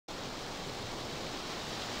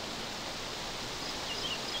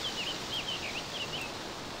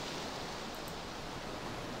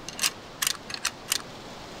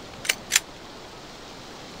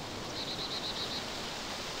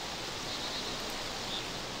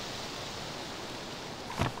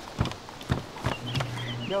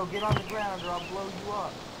Yo, get on the ground or I'll blow you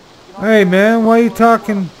up. Hey man, why are you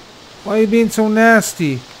talking? Why are you being so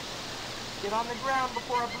nasty? Get on the ground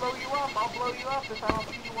before I blow you up. I'll blow you up if I don't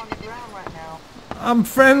see you on the ground right now. I'm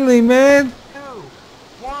friendly, man. 2,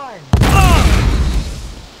 1.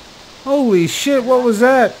 Holy shit, what was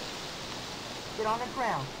that? Get on the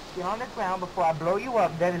ground. Get on the ground before I blow you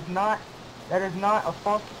up. That is not a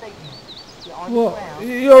false statement. Get on the ground.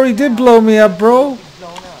 You already did blow me up, bro.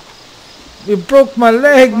 You broke my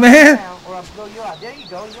leg, man. Or I'll blow you up. There you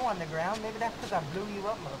go. You're on the ground. Maybe that's because I blew you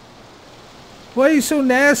up, motherfucker. Why are you so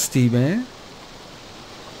nasty, man?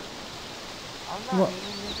 I'm not mean,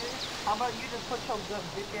 nigga. How about you just put your good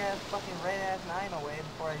bitch ass fucking red ass 9 away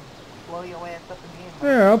before I blow your ass up again?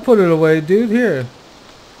 Here, I'll put it away, dude. Here.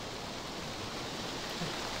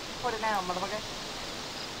 Put it down, motherfucker.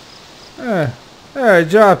 There, I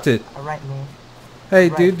dropped it. Alright, man. Hey,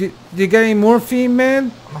 dude, do you got any morphine,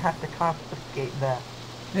 man? I'm gonna have to confiscate that.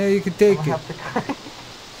 Yeah, you can take it.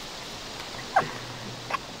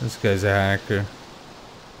 This guy's a hacker.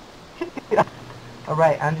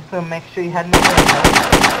 Alright, I'm just gonna make sure you had no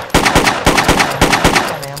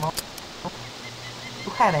ammo.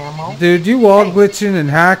 You had ammo. Dude, you wall glitching and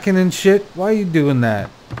hacking and shit. Why are you doing that?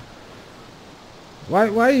 Why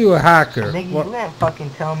are you a hacker? Nigga, you didn't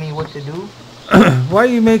fucking tell me what to do. Why are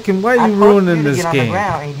you ruining this game? On the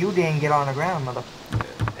ground and you didn't get on the ground,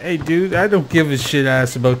 motherfucker. Hey, dude, I don't give a shit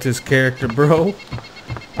ass about this character, bro.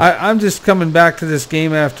 I'm just coming back to this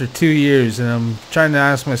game after 2 years, and I'm trying to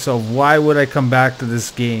ask myself, why would I come back to this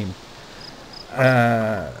game?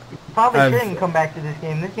 Probably shouldn't come back to this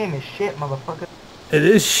game. This game is shit, motherfucker. It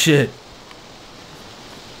is shit.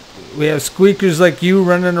 We have squeakers like you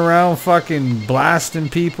running around fucking blasting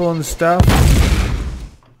people and stuff.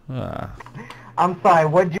 I'm sorry,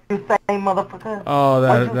 what'd you say, motherfucker?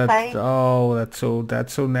 Oh,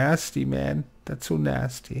 that's so nasty, man. That's so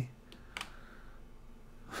nasty.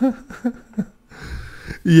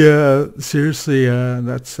 Yeah, seriously,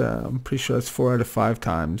 that's I'm pretty sure that's 4 out of 5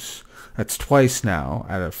 times. That's twice now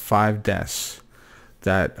out of 5 deaths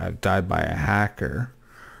that I've died by a hacker,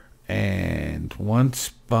 and once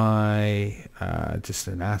by just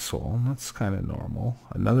an asshole. That's kind of normal.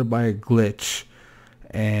 Another by a glitch,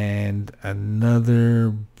 and another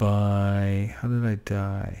by, how did I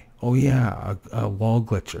die? Oh yeah, a wall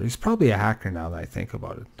glitcher. He's probably a hacker now that I think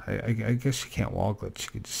about it. I guess you can't wall glitch. You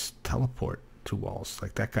could just teleport to walls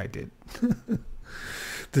like that guy did.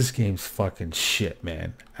 This game's fucking shit,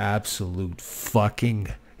 man. Absolute fucking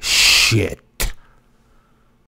shit.